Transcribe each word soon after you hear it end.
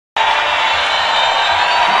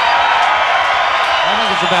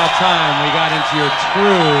it's about time we got into your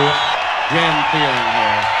true jam feeling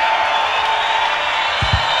here.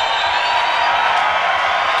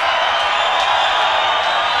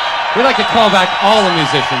 We'd like to call back all the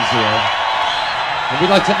musicians here. And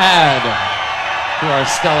we'd like to add to our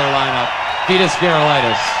stellar lineup, Vitas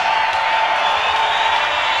Gerulaitis.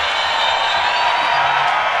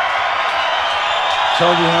 So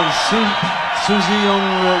we have Suzy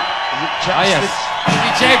on Ah yes,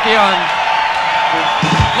 Suzy Chaffee on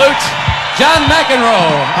flute, John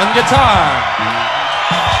McEnroe on guitar.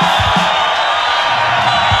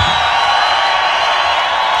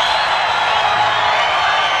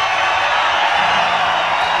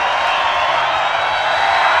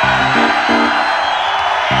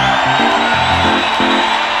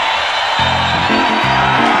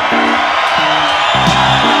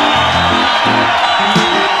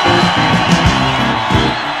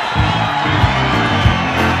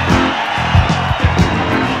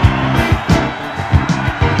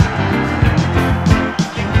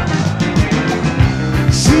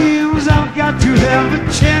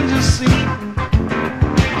 Change the scene,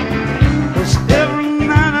 'cause every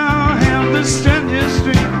night I'll have the strangest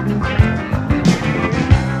dream,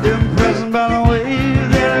 impressed by the way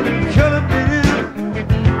that it could have been,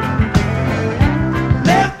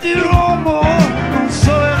 left you almost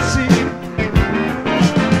so it seemed.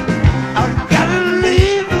 I gotta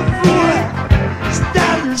leave before I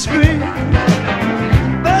start to scream,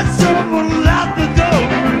 but someone locked the door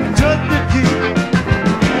and took the key.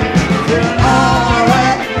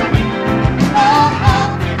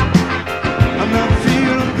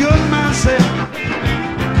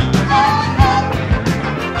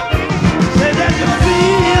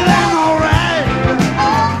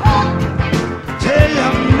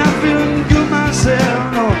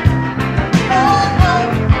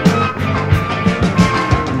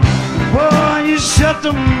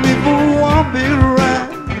 To people won't be right,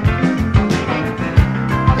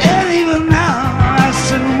 and even now I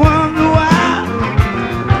still wonder why.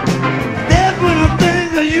 Then when I think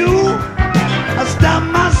of you, I stop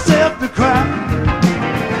myself to cry.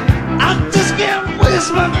 I just can't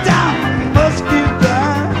waste my time, must keep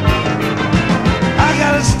trying. I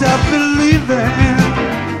gotta stop believing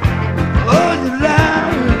all your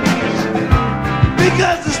lies,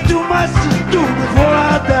 because there's too much to do before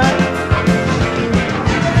I die.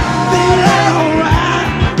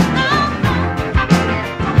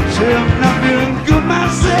 I'm not feeling good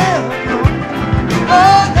myself.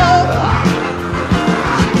 Oh no,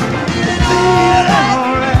 feeling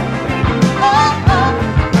alright.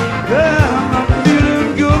 Girl, I'm not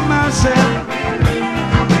feeling good myself.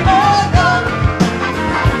 Oh no,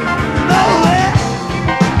 no way.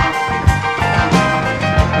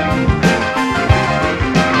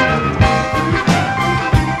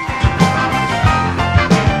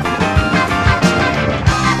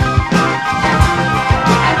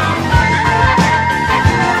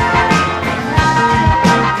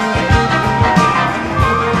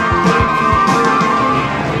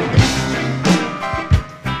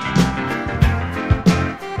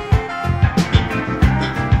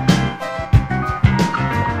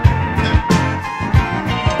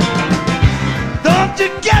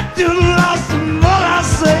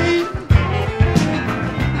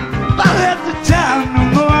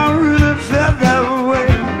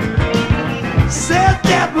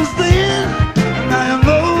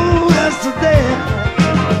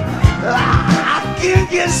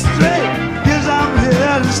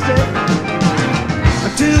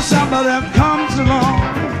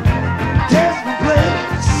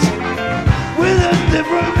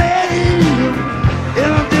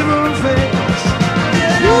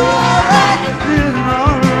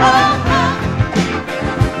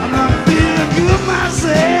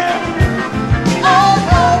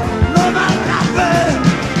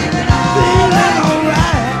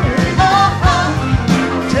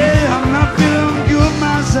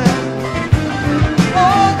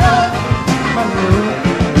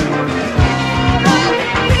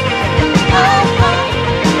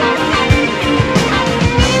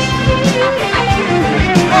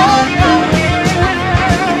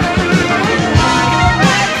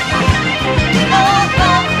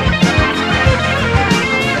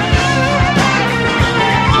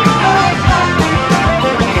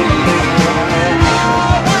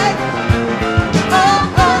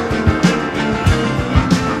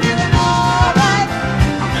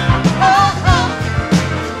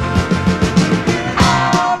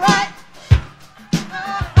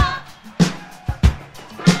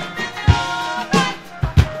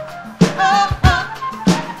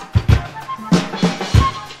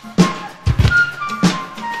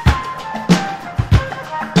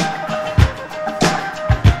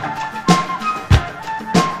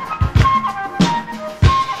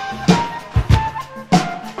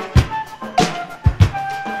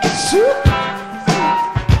 Yeah,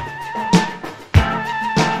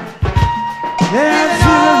 I'm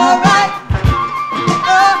feeling alright.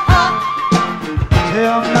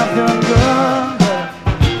 Tell me I'm feeling good.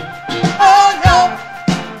 Oh no.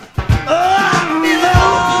 Oh, I'm feeling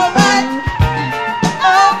alright.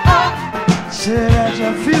 Say that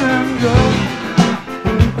you're feeling good.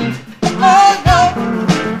 Oh no.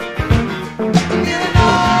 Feeling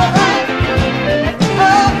alright.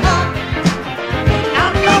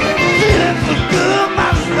 I'm not feeling so good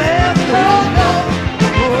myself. Oh no.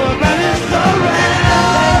 Oh, but it's alright.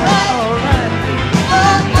 Alright.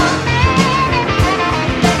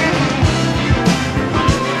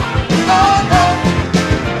 Oh no.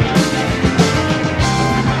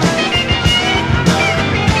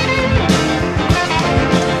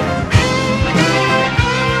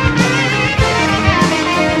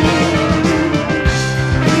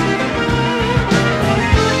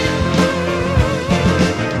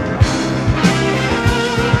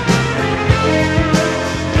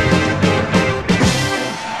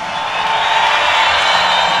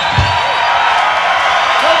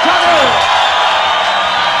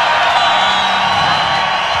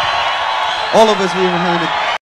 All of us, we even heard it